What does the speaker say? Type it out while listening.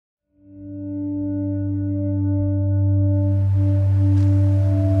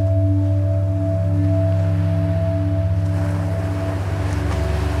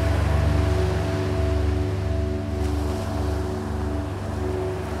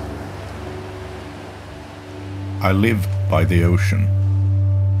I live by the ocean.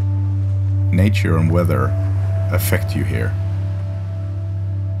 Nature and weather affect you here.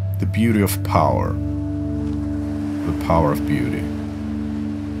 The beauty of power. The power of beauty.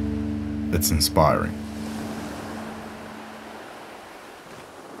 It's inspiring.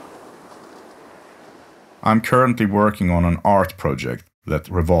 I'm currently working on an art project that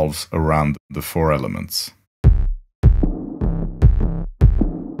revolves around the four elements.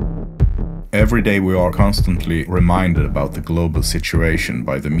 Every day we are constantly reminded about the global situation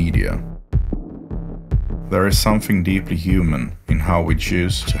by the media. There is something deeply human in how we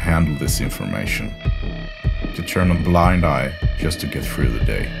choose to handle this information, to turn a blind eye just to get through the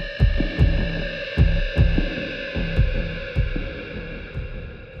day.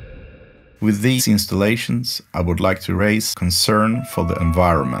 With these installations, I would like to raise concern for the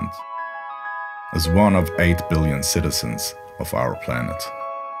environment as one of 8 billion citizens of our planet.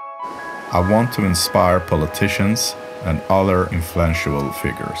 I want to inspire politicians and other influential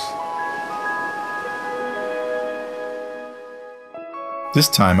figures. This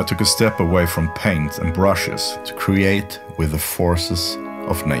time I took a step away from paint and brushes to create with the forces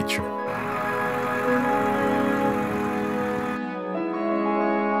of nature.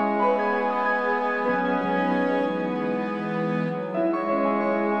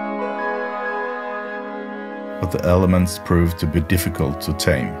 But the elements proved to be difficult to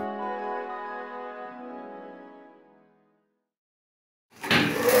tame.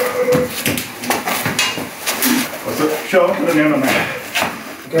 Och så kör på den ena med.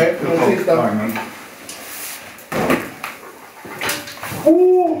 Okej, nu tittar.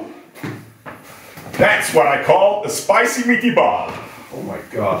 Oh! That's what I call a spicy meaty ball. Oh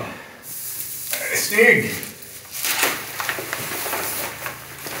my god. Snygg!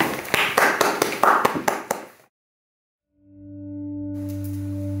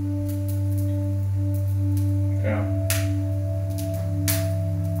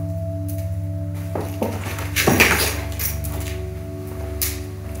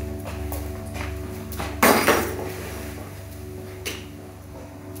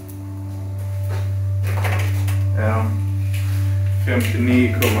 Ja,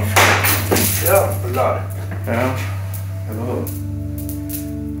 59,5. Jävlar. Ja, eller hur?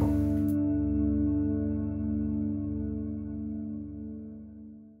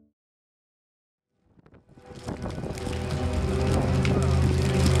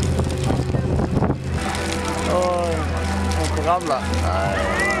 Oj, hon får ramla. Nej,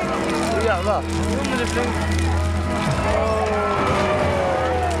 jävlar. Jo, men det är lugnt.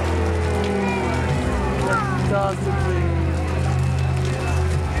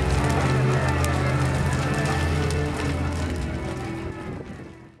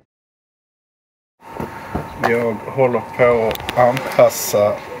 Jag håller på att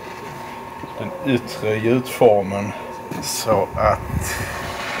anpassa den yttre ljudformen så att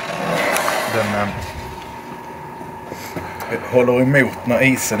den håller emot när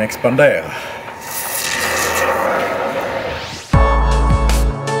isen expanderar.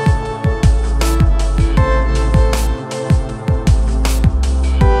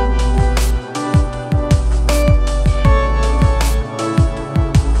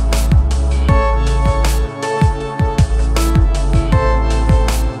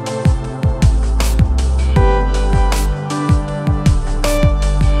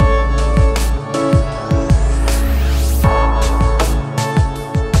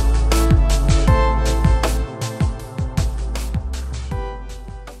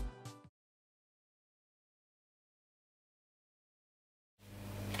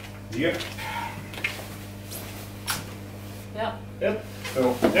 Yep. Ja. 1,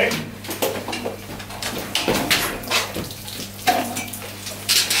 2, 3.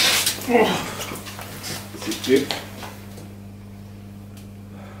 Sitter. Shit.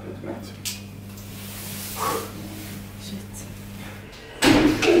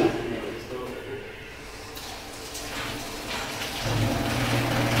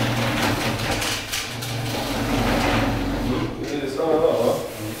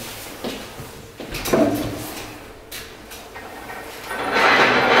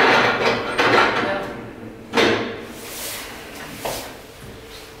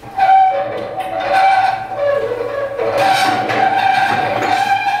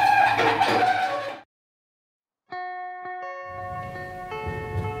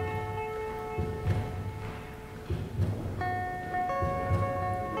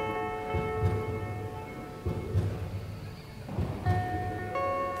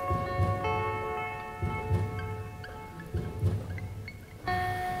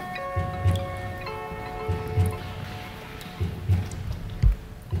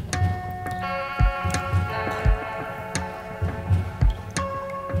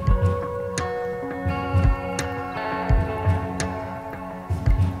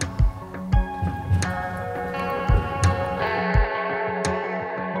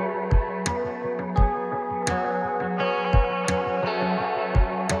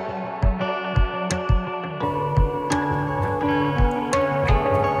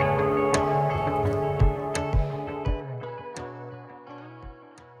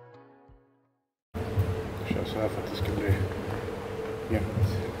 kör så här för att det ska bli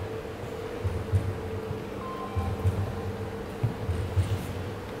jämnt.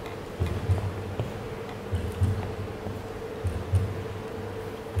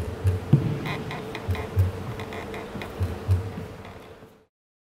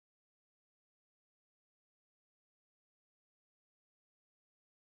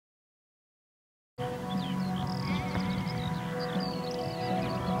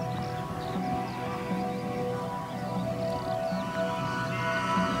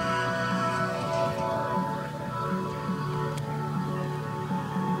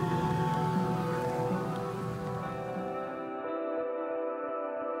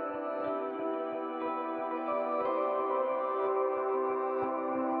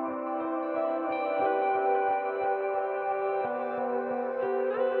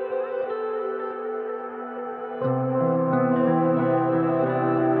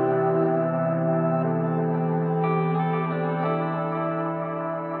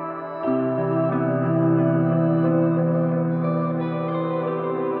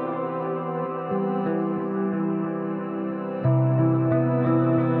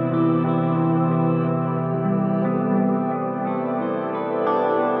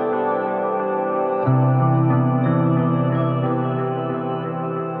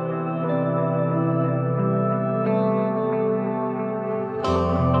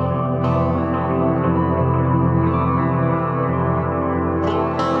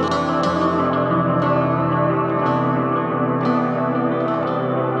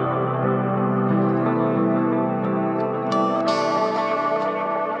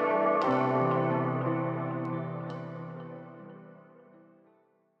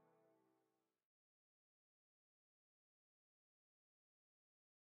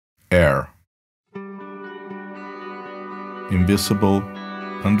 Air. Invisible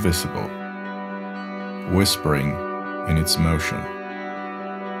and visible, whispering in its motion,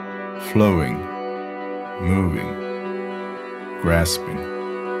 flowing, moving, grasping,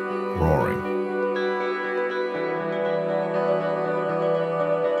 roaring.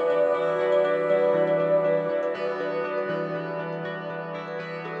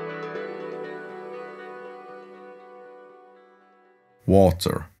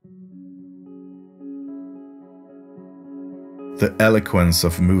 Water. The eloquence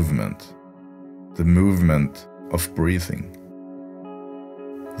of movement, the movement of breathing.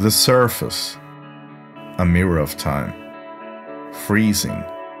 The surface, a mirror of time, freezing,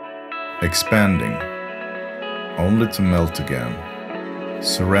 expanding, only to melt again,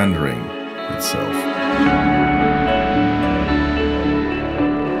 surrendering itself.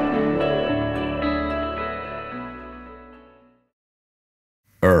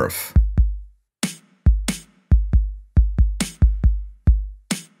 Earth.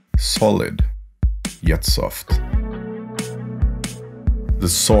 Solid, yet soft. The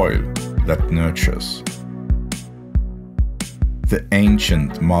soil that nurtures. The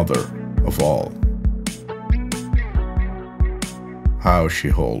ancient mother of all. How she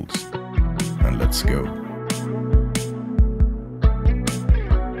holds and lets go.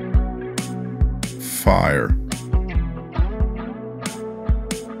 Fire.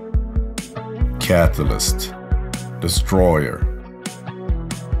 Catalyst, destroyer.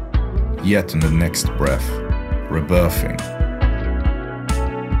 Yet in the next breath, rebirthing.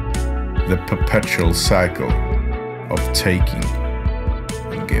 The perpetual cycle of taking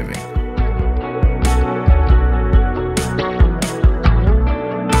and giving.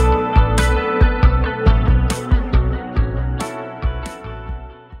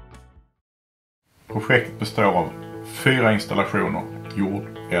 Projektet består av 4 installationer: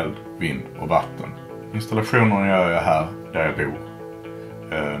 jord, eld, vind och vatten. Installationerna gör jag här där jag bor,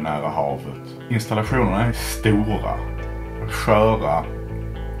 nära havet. Installationerna är stora, sköra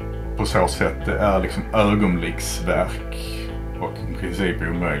på så sätt. Det är liksom ögonblicksverk och i princip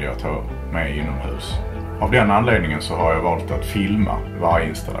omöjliga att ha med inomhus. Av den anledningen så har jag valt att filma varje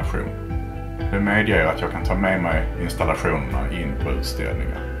installation. Det medger att jag kan ta med mig installationerna in på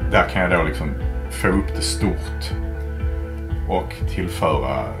utställningar. Där kan jag då liksom få upp det stort och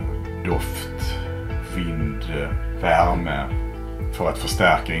tillföra doft, vind, värme för att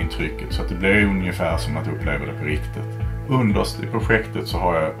förstärka intrycket så att det blir ungefär som att uppleva det på riktigt. Underst i projektet så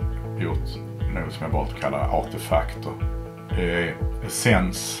har jag gjort något som jag valt att kalla artefakter. Det är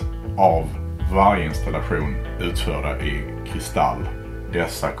essens av varje installation utförda i kristall.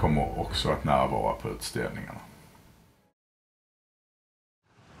 Dessa kommer också att närvara på utställningarna.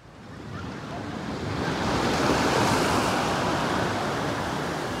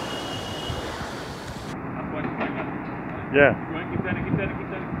 Yeah.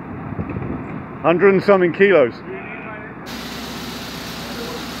 100 and something kilos.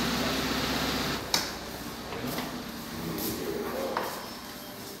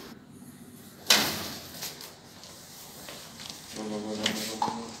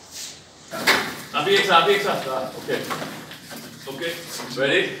 I'll be exact. Okay. Okay.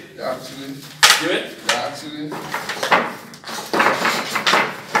 Ready? Yeah, absolutely. Do it? Yeah, absolutely.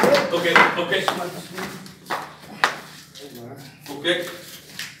 Okay. Okay.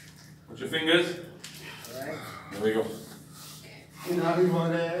 Put your fingers. Alright. There we go. You know how we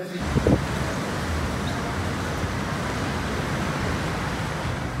want it.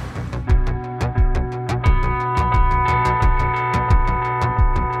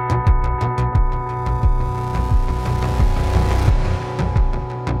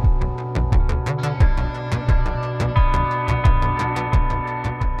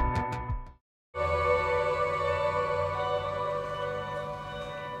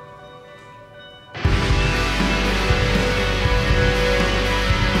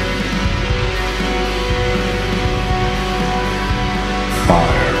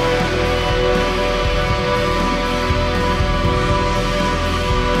 Fire.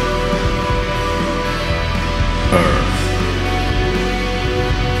 Earth.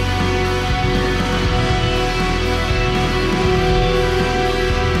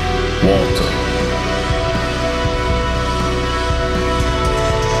 Water.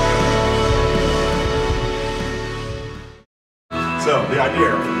 So the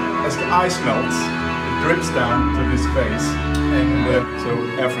idea, as the ice melts, it drips down to this face, and so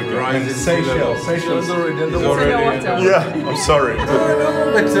Africa and Seychelles is already in the water. Yeah, I'm sorry.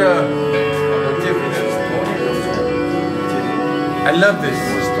 I love this.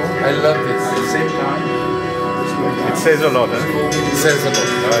 I love this. At the same time, it says a lot. It says a lot.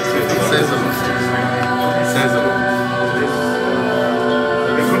 It says a lot. It says a lot.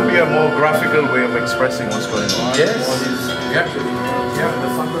 There couldn't be a more graphical way of expressing what's going on. Yes. Yeah.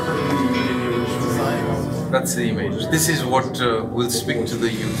 That's the image. This is what will speak to the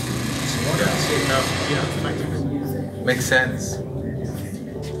youth. Makes sense.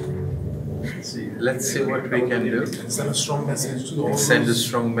 Let's see what we can do. Send a strong message to all Send a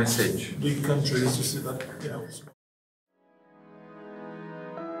strong message. big countries to see that,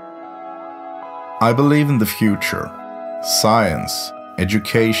 I believe in the future, science,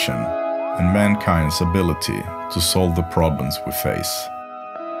 education, and mankind's ability to solve the problems we face.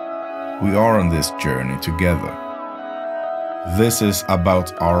 We are on this journey together. This is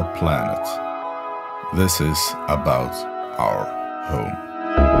about our planet. This is about our home.